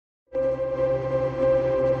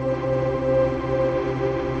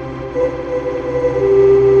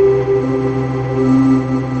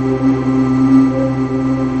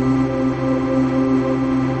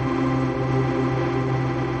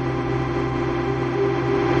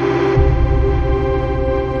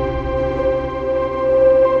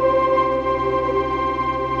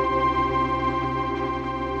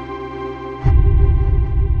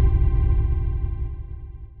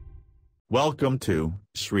Welcome to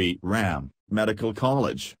Shri Ram Medical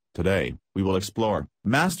College. Today, we will explore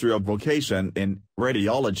Master of Vocation in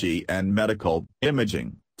Radiology and Medical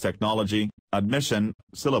Imaging Technology, Admission,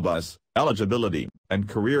 Syllabus, Eligibility, and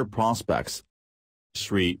Career Prospects.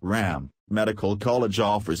 Shri Ram Medical College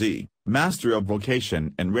offers a Master of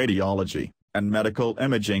Vocation in Radiology and Medical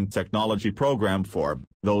Imaging Technology program for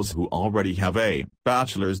those who already have a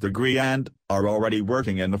bachelor's degree and are already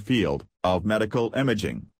working in the field of medical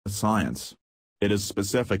imaging science. It is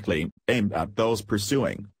specifically aimed at those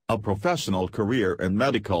pursuing a professional career in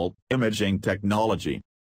medical imaging technology.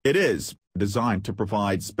 It is designed to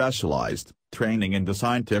provide specialized training in the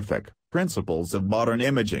scientific principles of modern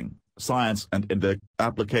imaging science and in the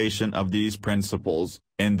application of these principles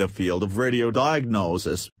in the field of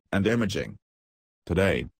radiodiagnosis and imaging.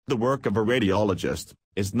 Today, the work of a radiologist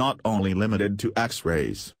is not only limited to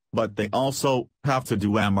X-rays, but they also have to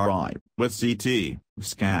do MRI with CT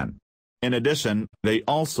scan. In addition, they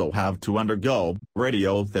also have to undergo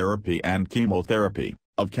radiotherapy and chemotherapy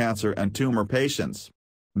of cancer and tumor patients.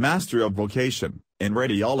 Master of Vocation in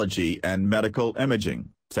Radiology and Medical Imaging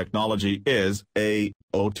Technology is a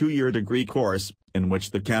 2-year degree course in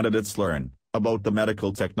which the candidates learn about the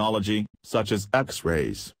medical technology such as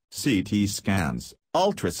X-rays, CT scans,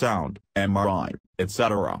 ultrasound, MRI,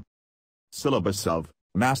 etc. Syllabus of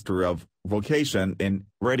Master of Vocation in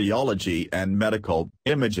Radiology and Medical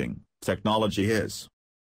Imaging Technology is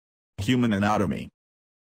Human Anatomy,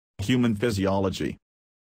 Human Physiology,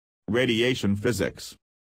 Radiation Physics,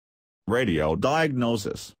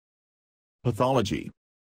 Radiodiagnosis, Pathology,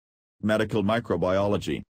 Medical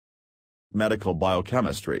Microbiology, Medical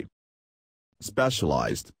Biochemistry,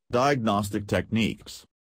 Specialized Diagnostic Techniques,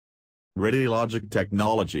 Radiologic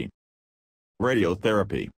Technology,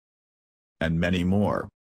 Radiotherapy, and many more.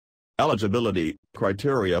 Eligibility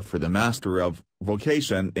criteria for the Master of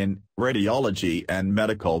Vocation in Radiology and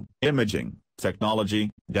Medical Imaging Technology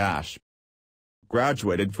 -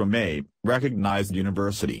 graduated from a recognized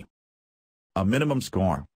university. A minimum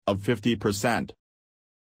score of 50%.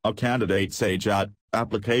 A candidate's age at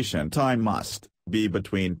application time must be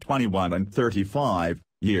between 21 and 35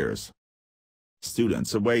 years.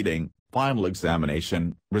 Students awaiting final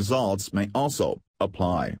examination results may also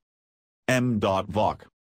apply. M.VoC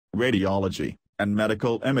Radiology and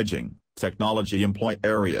Medical Imaging Technology employ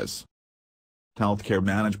areas: healthcare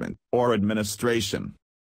management or administration,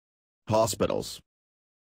 hospitals,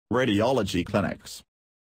 radiology clinics,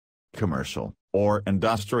 commercial or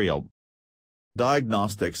industrial,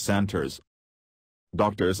 diagnostic centers,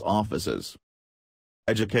 doctors' offices,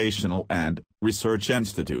 educational and research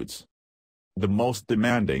institutes. The most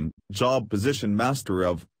demanding job position Master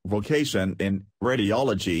of Vocation in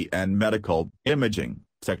Radiology and Medical Imaging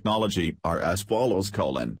Technology are as follows: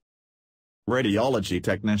 Radiology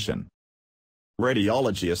Technician,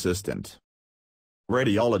 Radiology Assistant,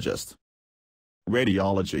 Radiologist,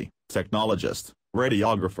 Radiology Technologist,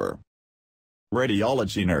 Radiographer,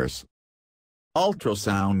 Radiology Nurse,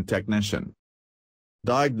 Ultrasound Technician,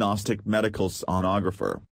 Diagnostic Medical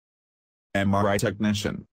Sonographer, MRI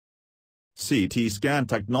Technician, CT Scan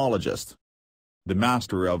Technologist. The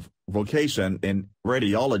Master of Vocation in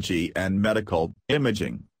Radiology and Medical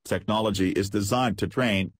Imaging Technology is designed to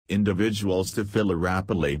train individuals to fill a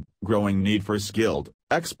rapidly growing need for skilled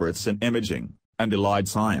experts in imaging and allied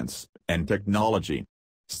science and technology.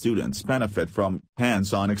 Students benefit from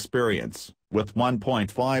hands-on experience with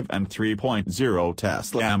 1.5 and 3.0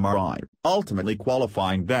 Tesla MRI, ultimately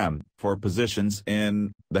qualifying them for positions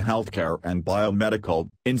in the healthcare and biomedical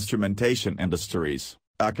instrumentation industries,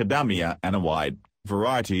 academia and a wide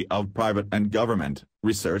variety of private and government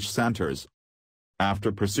research centers.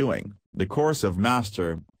 After pursuing the course of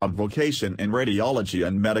Master of Vocation in Radiology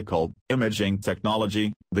and Medical Imaging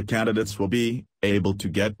Technology, the candidates will be able to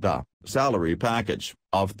get the salary package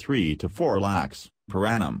of 3 to 4 lakhs per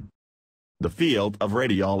annum. The field of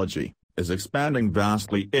radiology is expanding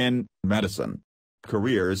vastly in medicine.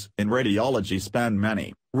 Careers in radiology span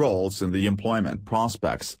many roles, and the employment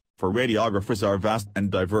prospects for radiographers are vast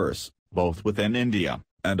and diverse, both within India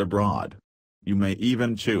and abroad. You may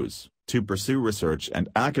even choose to pursue research and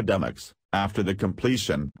academics after the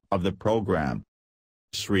completion of the program.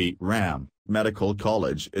 Shri Ram Medical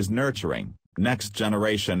College is nurturing next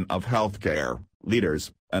generation of healthcare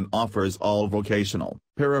leaders and offers all vocational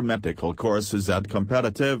paramedical courses at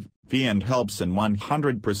competitive fee and helps in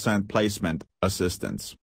 100% placement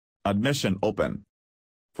assistance. Admission open.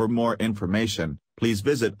 For more information, please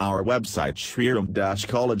visit our website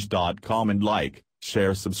shriram-college.com and like,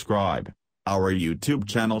 share, subscribe our YouTube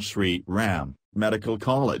channel Shri Ram Medical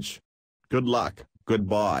College. Good luck,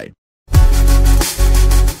 goodbye.